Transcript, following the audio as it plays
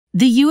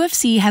The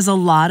UFC has a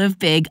lot of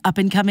big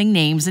up-and-coming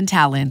names and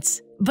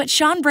talents, but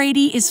Sean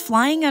Brady is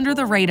flying under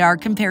the radar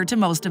compared to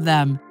most of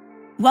them.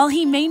 While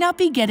he may not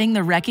be getting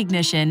the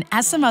recognition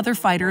as some other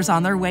fighters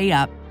on their way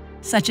up,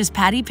 such as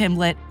Paddy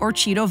Pimblett or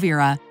Chito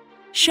Vera,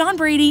 Sean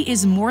Brady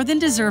is more than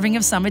deserving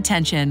of some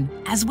attention,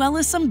 as well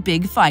as some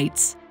big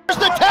fights. Here's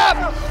the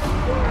tap!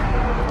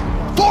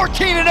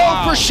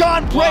 14-0 for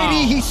Sean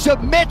Brady. He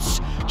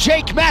submits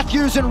Jake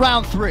Matthews in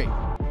round 3.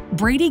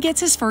 Brady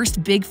gets his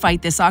first big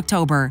fight this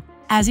October,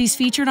 as he's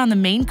featured on the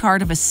main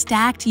card of a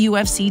stacked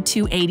UFC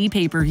 280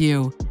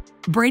 pay-per-view.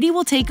 Brady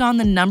will take on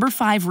the number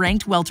 5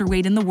 ranked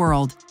welterweight in the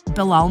world,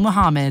 Belal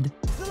Muhammad.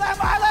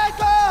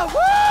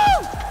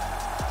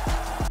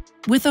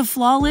 With a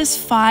flawless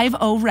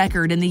 5-0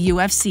 record in the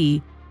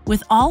UFC,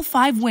 with all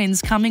 5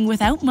 wins coming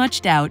without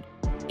much doubt,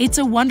 it's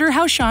a wonder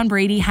how Sean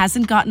Brady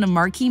hasn't gotten a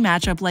marquee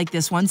matchup like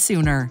this one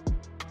sooner.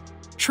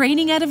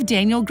 Training out of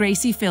Daniel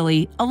Gracie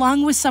Philly,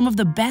 along with some of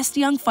the best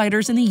young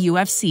fighters in the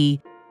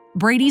UFC,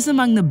 Brady's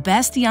among the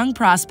best young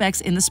prospects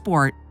in the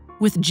sport,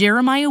 with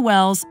Jeremiah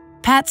Wells,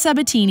 Pat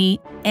Sabatini,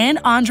 and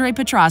Andre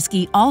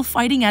Petrosky all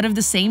fighting out of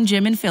the same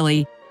gym in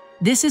Philly.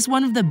 This is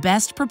one of the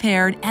best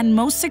prepared and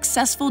most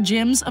successful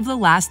gyms of the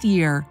last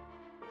year.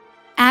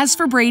 As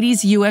for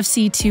Brady's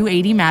UFC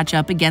 280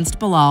 matchup against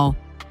Belal,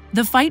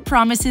 the fight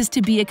promises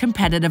to be a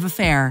competitive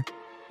affair.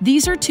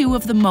 These are two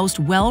of the most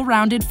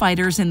well-rounded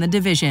fighters in the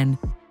division,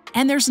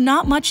 and there's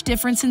not much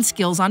difference in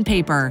skills on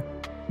paper.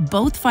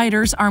 Both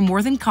fighters are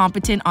more than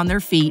competent on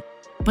their feet,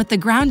 but the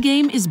ground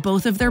game is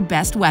both of their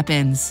best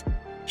weapons.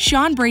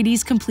 Sean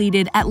Brady's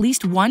completed at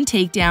least 1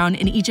 takedown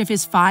in each of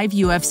his 5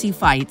 UFC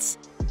fights,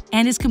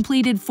 and has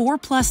completed 4+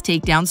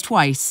 takedowns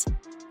twice.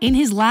 In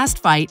his last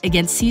fight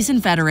against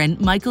seasoned veteran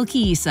Michael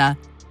Chiesa,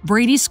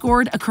 Brady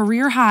scored a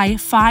career-high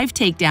 5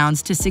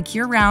 takedowns to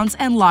secure rounds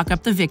and lock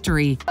up the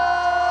victory.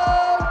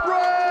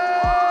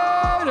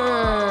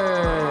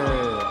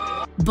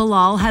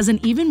 Belal has an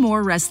even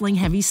more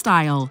wrestling-heavy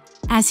style,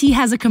 as he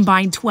has a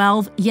combined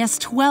 12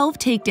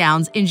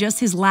 takedowns in just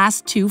his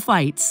last 2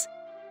 fights.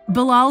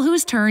 Belal, who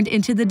has turned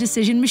into the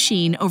decision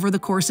machine over the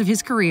course of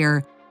his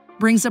career,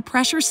 brings a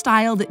pressure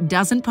style that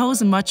doesn't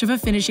pose much of a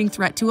finishing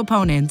threat to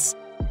opponents,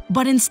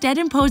 but instead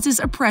imposes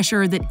a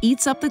pressure that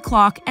eats up the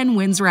clock and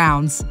wins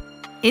rounds.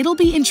 It'll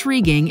be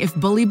intriguing if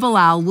Bully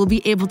Belal will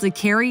be able to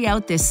carry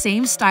out this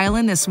same style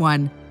in this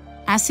one,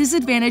 as his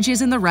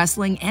advantages in the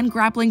wrestling and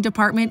grappling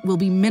department will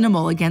be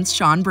minimal against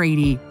Sean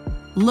Brady.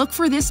 Look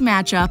for this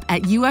matchup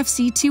at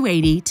UFC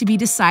 280 to be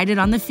decided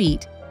on the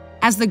feet,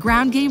 as the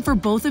ground game for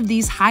both of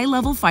these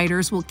high-level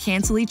fighters will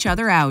cancel each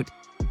other out.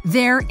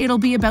 There, it'll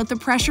be about the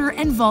pressure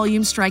and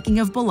volume striking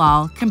of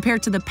Belal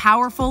compared to the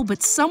powerful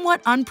but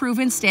somewhat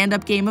unproven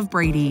stand-up game of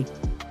Brady.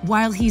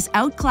 While he's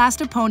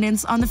outclassed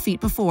opponents on the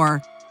feet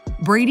before,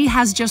 Brady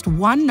has just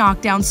 1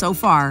 knockdown so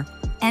far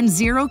and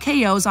 0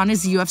 KOs on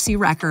his UFC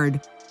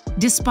record.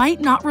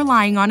 Despite not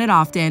relying on it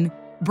often,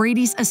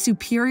 Brady's a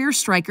superior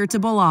striker to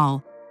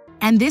Belal,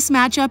 and this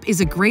matchup is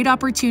a great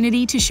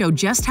opportunity to show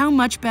just how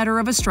much better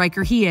of a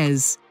striker he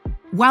is.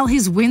 While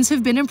his wins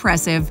have been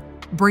impressive,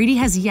 Brady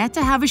has yet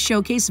to have a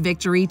showcase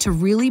victory to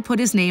really put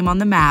his name on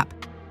the map.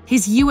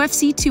 His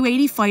UFC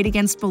 280 fight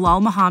against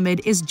Belal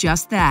Muhammad is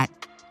just that,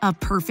 a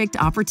perfect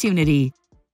opportunity.